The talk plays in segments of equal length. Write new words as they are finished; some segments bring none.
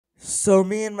So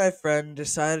me and my friend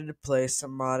decided to play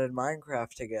some modded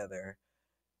Minecraft together,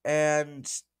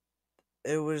 and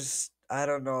it was I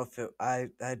don't know if I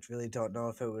really don't know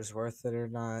if it was worth it or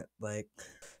not. Like,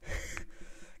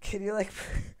 can you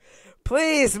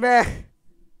please, man?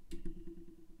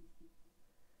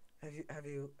 Have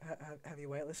you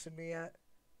whitelisted me yet?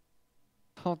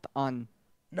 Hold on.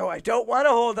 No, I don't want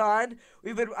to hold on.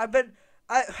 We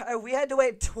had to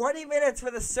wait 20 minutes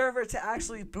for the server to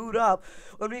actually boot up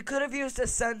when we could have used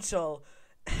Essential.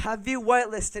 Have you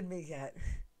whitelisted me yet?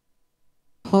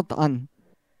 Hold on.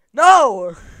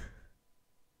 No!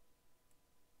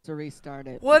 To restart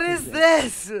it. What is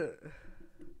this?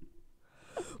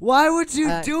 Why would you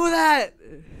do that?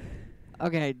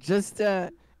 Okay, just to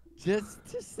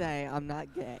say I'm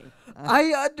not gay.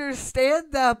 I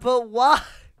understand that, but why?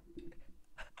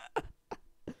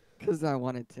 Because I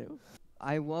wanted to.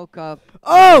 I woke up.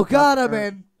 Oh God, I'm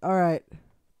in. All right.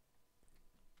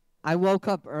 I woke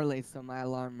up early, so my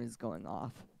alarm is going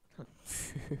off.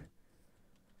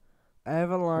 I have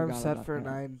an alarm Forgot set about for that.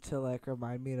 9 to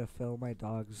remind me to fill my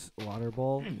dog's water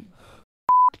bowl.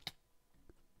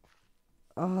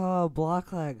 Oh,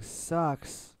 block lag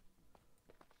sucks.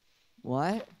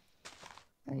 What?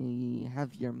 I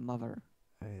have your mother.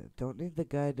 I don't need the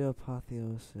guide to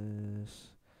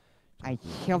apotheosis. I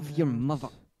have your mother.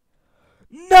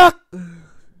 No! The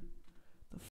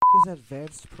f is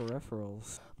advanced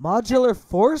peripherals? Modular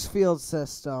force field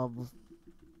system.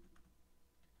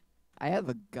 I have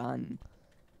a gun.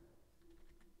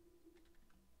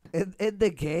 In the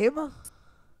game?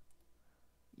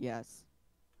 Yes.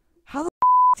 How the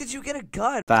did you get a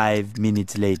gun? 5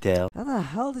 minutes later. How the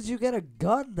hell did you get a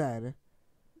gun then?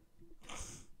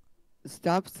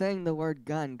 Stop saying the word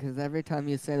gun, because every time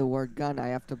you say the word gun, I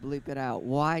have to bleep it out.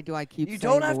 Why do I keep You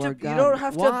saying don't have the to. word gun? You don't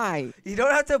have Why? to. You don't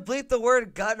have to bleep the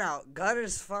word gun out. Gun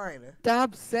is fine.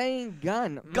 Stop saying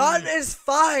gun. Gun is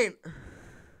fine.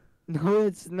 No,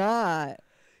 it's not.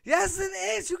 Yes, it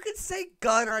is. You can say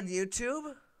gun on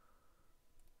YouTube.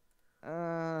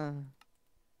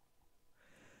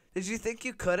 Did you think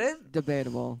you couldn't?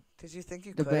 Debatable. Did you think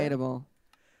you couldn't? Debatable.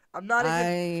 I'm not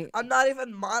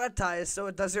even monetized, so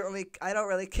it doesn't really. I don't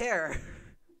really care.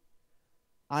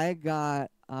 I got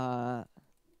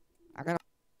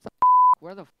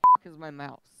where the is my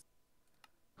mouse?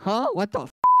 Huh? What the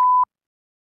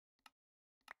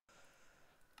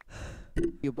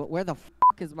you? But where the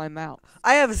is my mouse?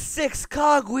 I have 6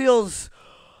 cogwheels.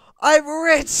 I'm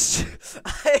rich.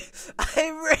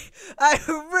 I'm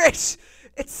rich.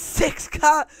 It's 6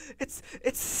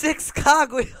 It's 6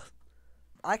 cogwheels.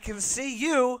 I can see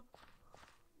you.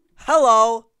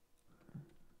 Hello.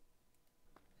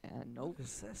 Nope. What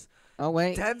is this? Oh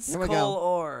wait. Dense Here we coal go.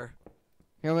 ore.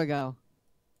 Here we go.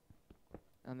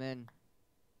 I'm in.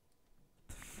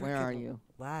 Where are you?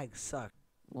 Lag suck.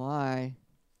 Why?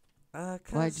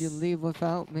 Why'd you leave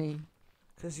without me?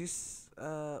 Cause you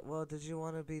well, did you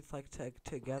want to be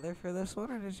together for this one,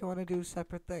 or did you want to do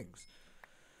separate things?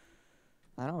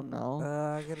 I don't know.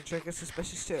 I'm gonna drink a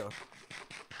suspicious too.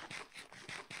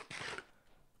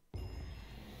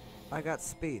 I got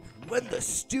speed. When the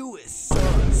stew is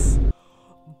sauce.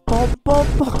 Bum bum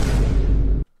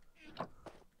bum.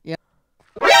 Yeah.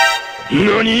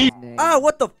 NANI? Ah,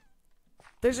 what the?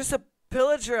 There's just a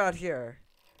pillager out here.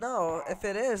 No, if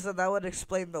it is, then that would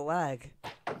explain the lag.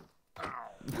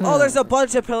 Oh, there's a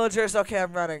bunch of pillagers. Okay,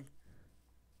 I'm running.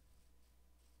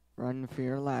 Run for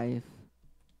your life.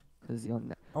 Cause you'll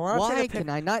Why can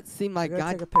I not see my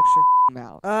god take a picture?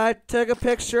 mouse? I took a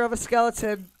picture of a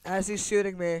skeleton as he's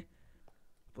shooting me.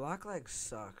 Block lag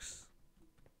sucks.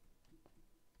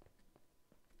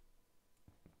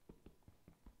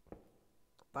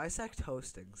 Bisect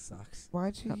hosting sucks.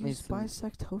 Why'd you use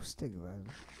bisect hosting then?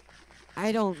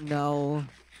 I don't know.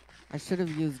 I should have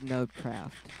used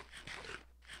Nodecraft.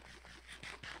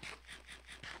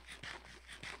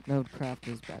 Nodecraft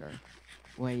is better.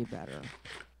 Way better.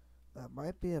 That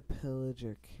might be a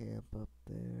pillager camp up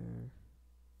there.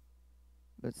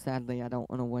 But sadly, I don't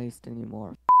want to waste any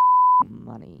more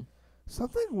money.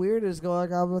 Something weird is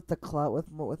going on with the cloud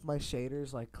with my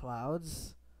shaders, like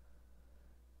clouds.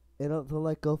 They'll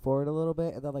go forward a little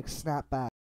bit and then snap back.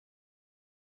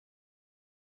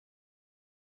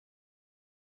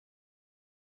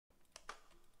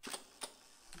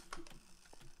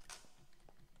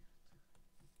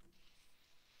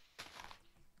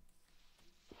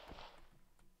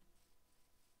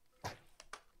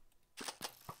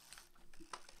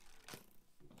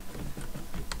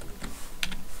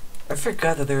 I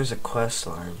forgot that there was a quest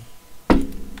line.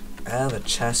 I have a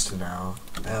chest now.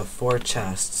 I have 4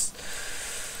 chests.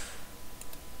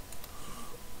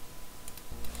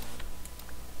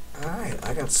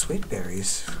 I got sweet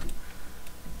berries.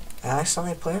 I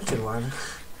accidentally planted one.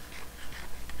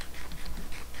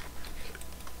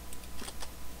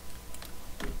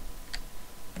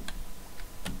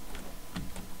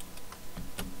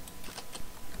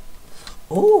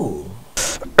 Ooh.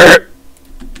 I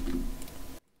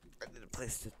need a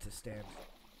place to stand.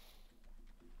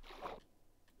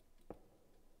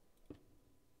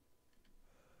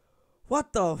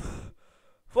 What the?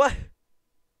 What?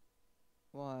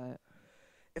 What?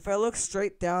 If I look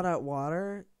straight down at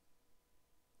water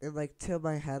and like tilt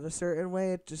my head a certain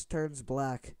way, it just turns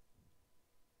black.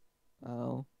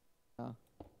 Oh. Are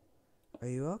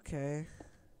you okay?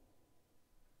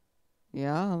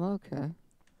 Yeah, I'm okay.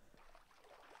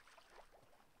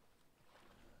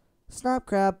 Snap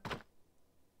crab.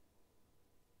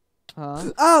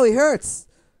 Huh? Oh, he hurts.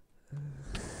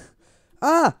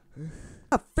 Ah!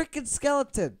 A freaking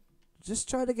skeleton. Just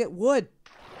trying to get wood.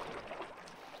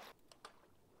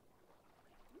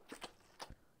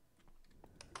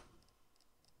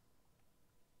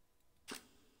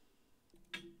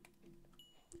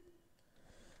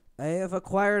 I have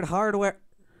acquired hardware.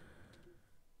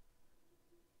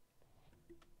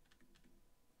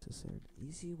 Is there an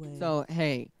easy way? So,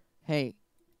 hey,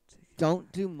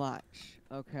 don't do much,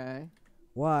 okay?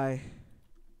 Why?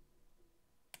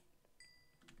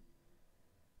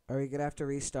 Are we gonna have to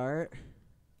restart?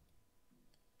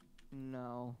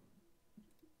 No.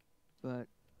 But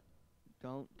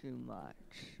don't do much.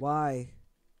 Why?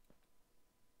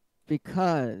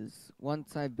 Because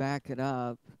once I back it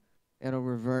up, it'll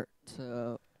revert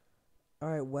to All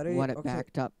right. What are what you? it Okay.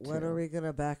 backed up When to. are we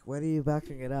gonna back? When are you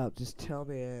backing it up? Just tell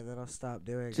me, and then I'll stop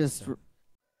doing Just it.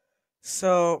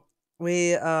 So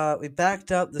we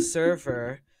backed up the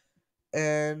server,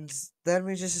 and then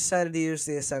we just decided to use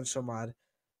the essential mod.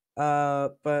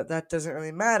 But that doesn't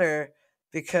really matter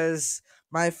because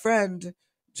my friend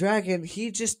Dragon, he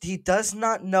does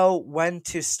not know when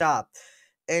to stop,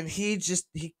 and he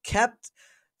kept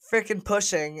freaking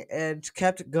pushing and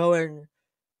kept going.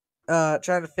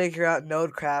 Trying to figure out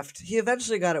Nodecraft. He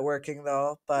eventually got it working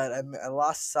though, but I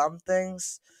lost some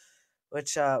things,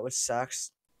 which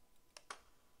sucks.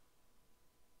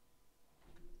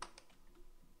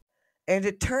 And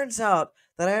it turns out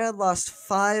that I had lost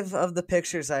 5 of the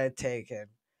pictures I had taken,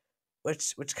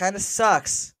 which kind of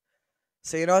sucks.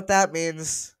 So you know what that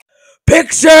means?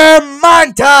 Picture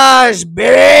montage,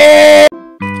 baby.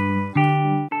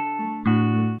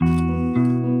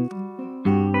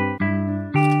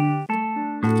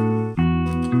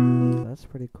 That's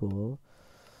pretty cool.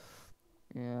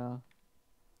 yeah.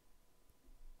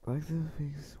 Like the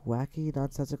things wacky,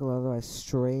 nonsensical, otherwise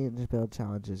strange build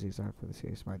challenges. These aren't for the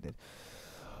serious minded.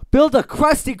 Build a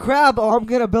crusty crab. Oh, I'm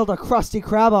gonna build a crusty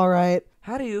crab. All right.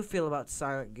 How do you feel about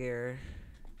Silent Gear?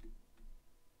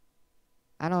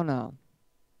 I don't know.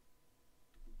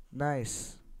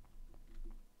 Nice.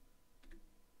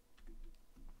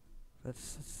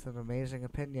 That's an amazing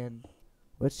opinion.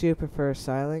 Which do you prefer,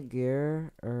 Silent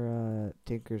Gear or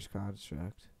Tinker's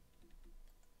Construct?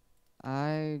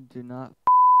 I do not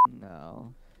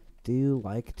know. Do you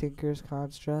like Tinker's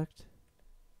Construct?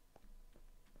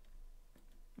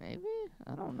 Maybe?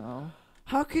 I don't know.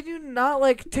 How can you not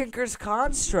like Tinker's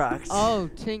Construct? Oh,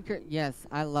 Tinker. Yes,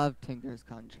 I love Tinker's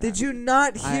Contract. Did you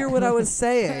not hear what I was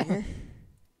saying?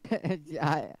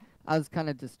 I was kind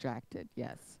of distracted,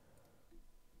 yes.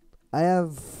 I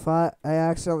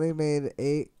accidentally made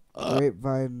 8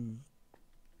 grapevine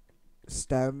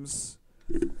stems.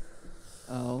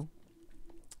 Oh.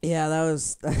 Yeah, that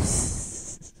was.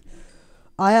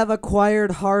 I have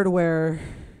acquired hardware.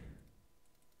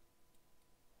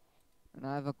 And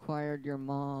I've acquired your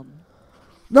mom.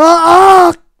 No!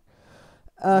 I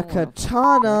A don't wanna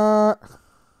katana.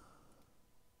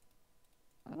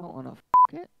 I don't want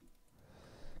to it.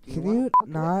 Do Can wanna you fuck it?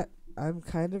 not? I'm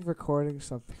kind of recording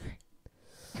something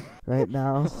right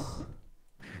now.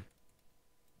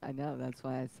 I know, that's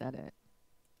why I said it.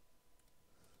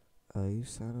 Oh, you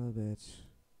son of a bitch.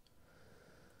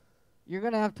 You're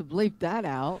going to have to bleep that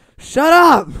out. Shut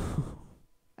up!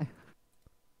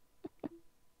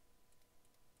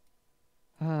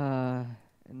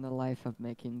 In the life of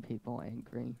making people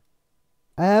angry.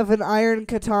 I have an iron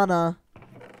katana.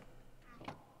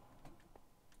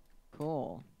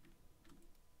 Cool.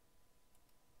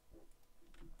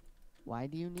 Why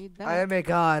do you need that? I am a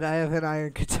god. I have an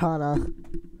iron katana.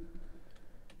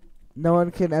 No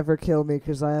one can ever kill me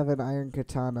because I have an iron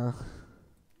katana.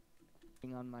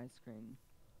 On my screen.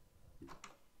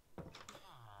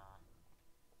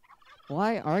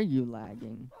 Why are you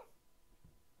lagging?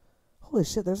 Holy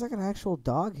shit, there's like an actual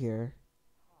dog here.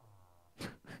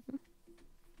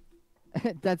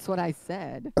 That's what I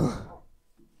said.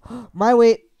 My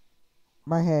wait.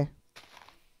 My hey.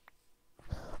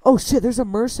 Oh shit! There's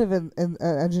immersive in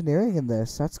engineering in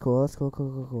this. That's cool. That's cool.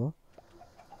 Cool.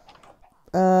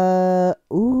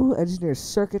 Ooh, engineer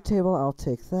circuit table. I'll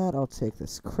take that. I'll take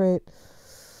this crate.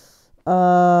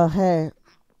 Hey.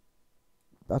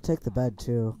 I'll take the bed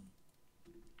too.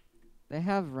 They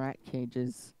have rat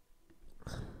cages.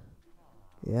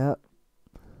 Yep.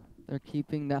 They're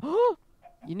keeping the.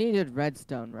 You needed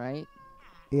redstone, right?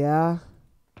 Yeah.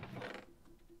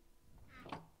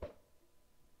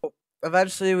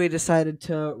 Eventually, we decided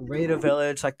to raid a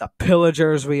village like the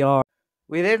pillagers we are.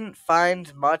 We didn't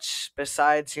find much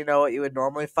besides, what you would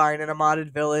normally find in a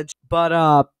modded village.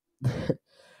 But,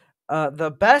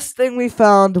 the best thing we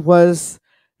found was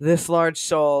this large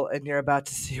soul, and you're about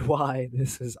to see why.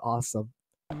 This is awesome.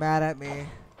 Mad at me.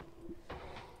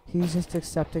 He's just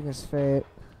accepting his fate.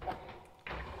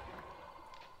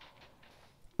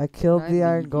 I killed Can I the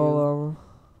Iron lead you? Golem.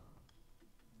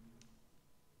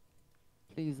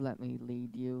 Please let me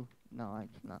lead you. No, I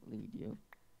cannot lead you.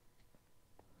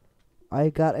 I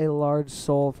got a large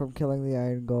soul from killing the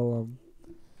Iron Golem.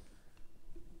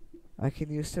 I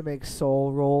can use to make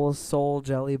soul rolls, soul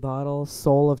jelly bottles,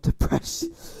 soul of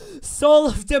depression. Soul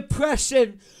of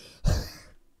depression!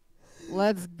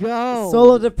 Let's go.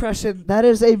 Soul of depression. That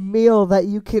is a meal that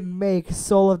you can make,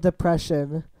 soul of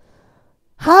depression.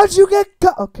 How'd you get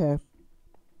okay.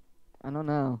 I don't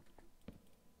know.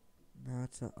 Now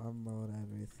to unload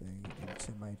everything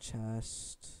into my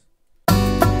chest.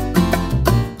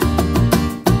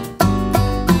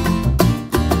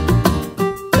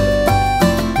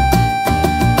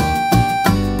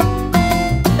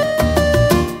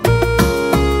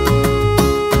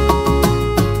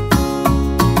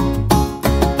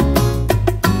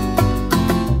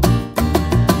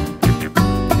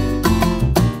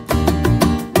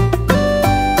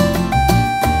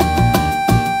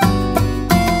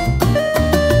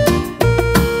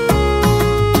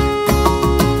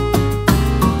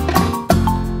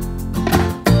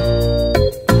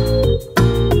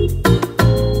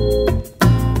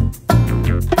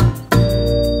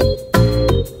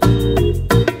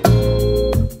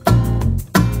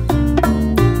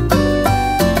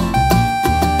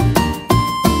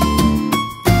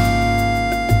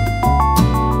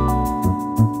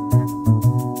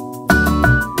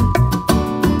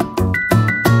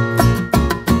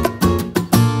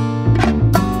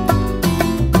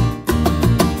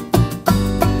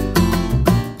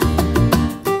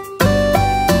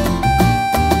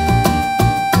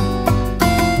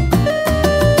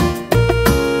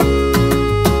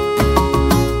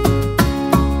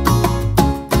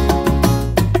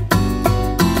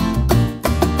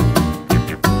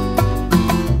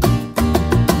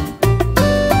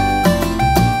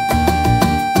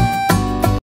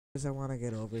 I want to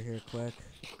get over here quick.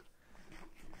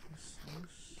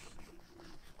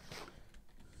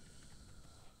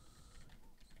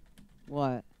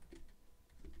 What?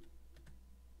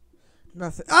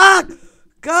 Nothing. Ah!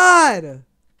 God!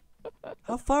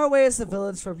 How far away is the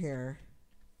village from here?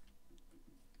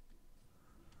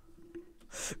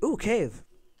 Ooh, cave.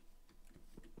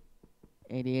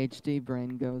 ADHD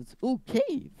brain goes, ooh,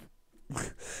 cave.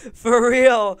 For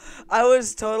real. I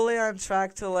was totally on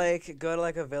track to go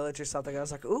to a village or something. I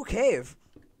was like, ooh, cave.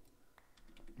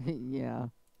 Yeah.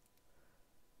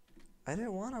 I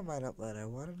didn't want to mine up lead. I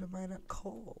wanted to mine up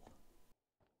coal.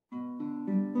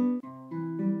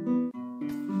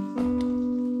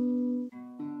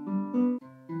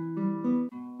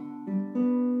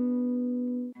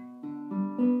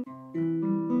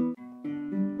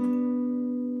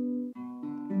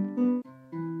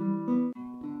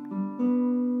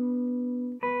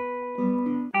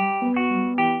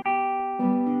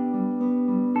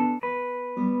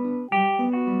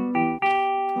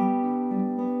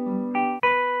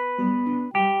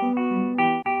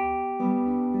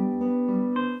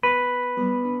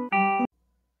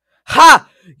 Ha!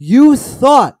 You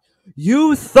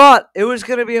thought it was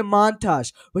going to be a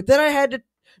montage. But then I had to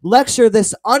lecture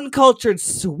this uncultured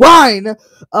swine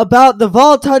about the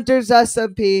Vault Hunters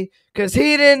SMP because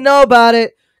he didn't know about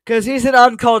it because he's an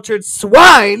uncultured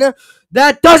swine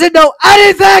that doesn't know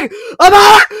anything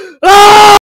about it.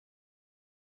 Ah!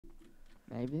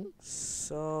 Maybe?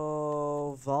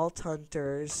 So, Vault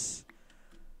Hunters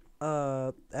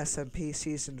SMP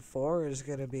Season 4 is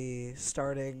going to be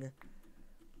starting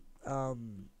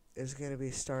on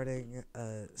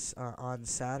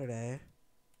Saturday.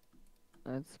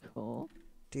 That's cool.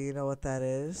 Do you know what that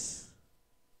is?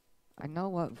 I know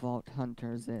what Vault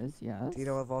Hunters is, yes. Do you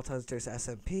know what Vault Hunters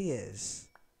SMP is?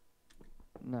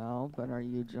 No, but are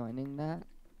you joining that?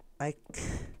 I.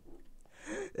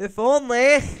 If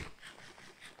only.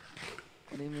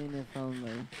 What do you mean if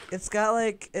only? It's got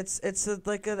like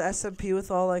like an SMP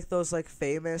with all like those like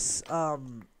famous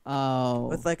Oh,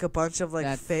 with like a bunch of like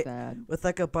that's sad. with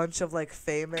like a bunch of like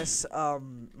famous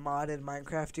modded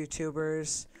Minecraft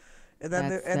YouTubers, and then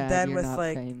That's and sad. then You're with not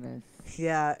like famous.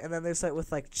 yeah, and then there's like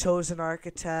with like Chosen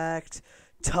Architect,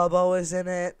 Tubbo is in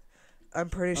it. I'm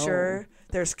pretty sure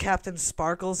there's Captain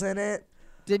Sparkles in it.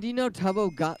 Did you know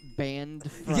Tubbo got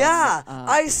banned from? Yeah,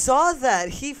 I saw that.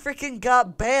 He freaking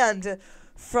got banned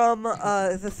from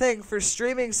the thing for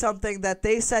streaming something that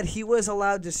they said he was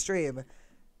allowed to stream.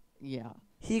 Yeah.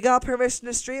 He got permission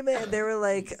to stream it, and they were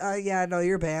like, yeah, no,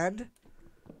 you're banned.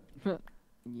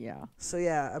 Yeah. So,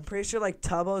 yeah, I'm pretty sure, like,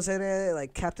 Tubbo's in it,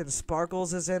 like, Captain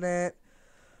Sparkles is in it.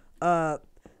 The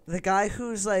guy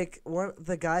who's, like,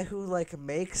 the guy who, like,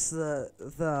 makes who,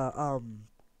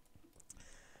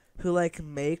 like,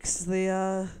 makes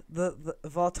the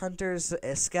Vault Hunters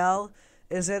Iskal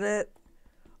is in it.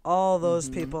 All those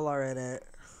people are in it.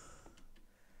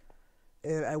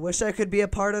 And I wish I could be a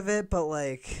part of it, but,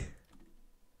 like,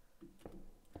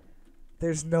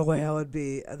 there's no way I would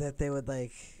be, that they would,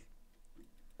 like,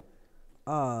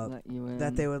 Let you in.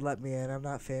 that they would let me in. I'm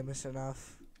not famous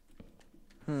enough.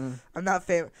 Huh. I'm not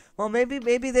famous. Well, maybe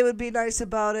they would be nice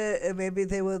about it, and maybe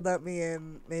they would let me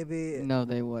in. Maybe. No,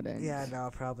 they wouldn't. Yeah, no,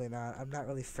 probably not. I'm not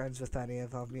really friends with any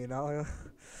of them, you know.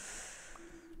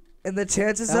 And the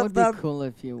chances That of would them. be cool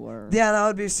if you were. Yeah, that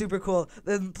would be super cool.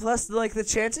 Then plus, like, the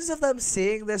chances of them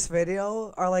seeing this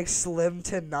video are like slim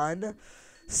to none.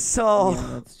 So. Yeah,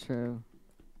 that's true.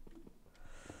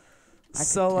 I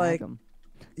So could like, tag 'em.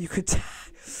 you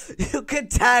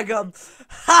could tag them.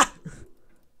 Ha!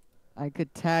 I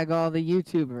could tag all the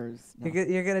YouTubers. No.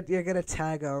 You're gonna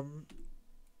tag them.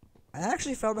 I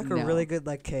actually found like a No. really good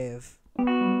like cave.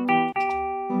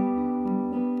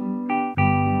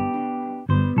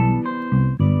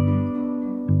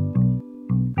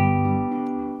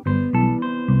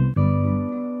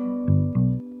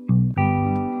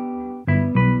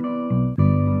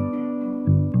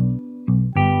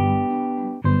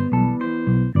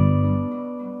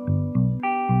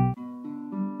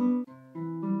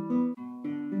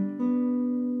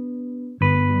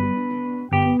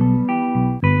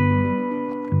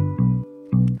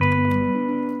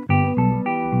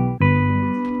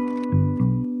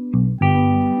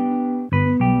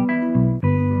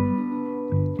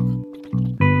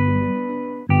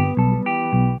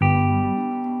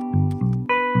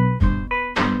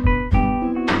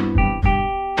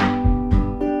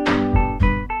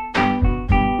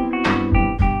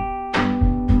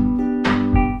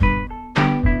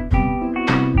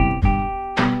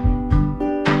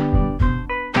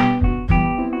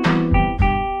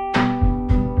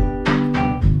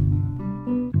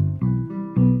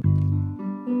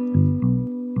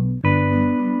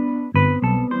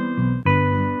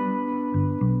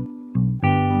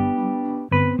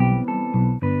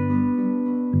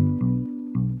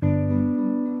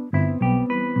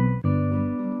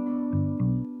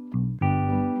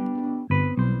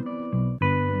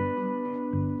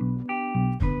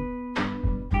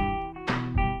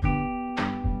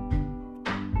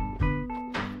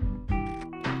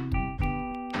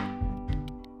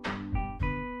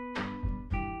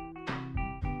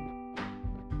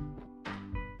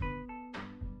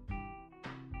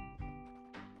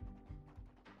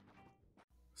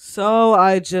 So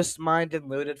I just mined and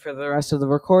looted for the rest of the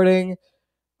recording.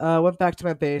 Went back to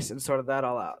my base and sorted that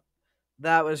all out.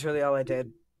 That was really all I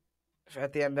did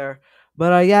at the end there.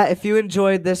 But yeah, if you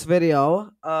enjoyed this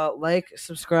video, like,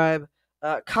 subscribe,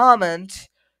 comment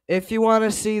if you want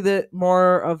to see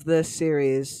more of this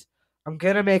series. I'm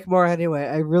gonna make more anyway.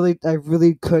 I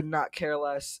really could not care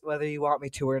less whether you want me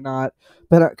to or not,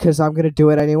 but because I'm gonna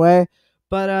do it anyway.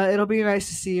 But it'll be nice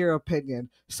to see your opinion,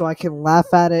 so I can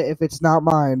laugh at it if it's not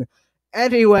mine.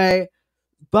 Anyway,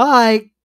 bye.